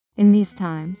in these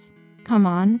times. Come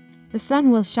on, the sun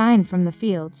will shine from the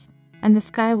fields, and the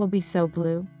sky will be so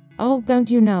blue. Oh, don't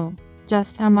you know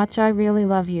just how much I really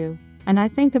love you, and I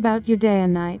think about you day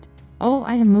and night. Oh,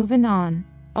 I am moving on.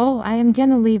 Oh, I am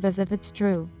gonna leave as if it's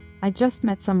true. I just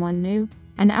met someone new,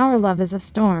 and our love is a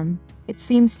storm. It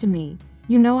seems to me,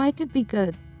 you know I could be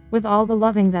good. With all the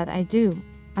loving that I do,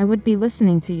 I would be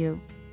listening to you.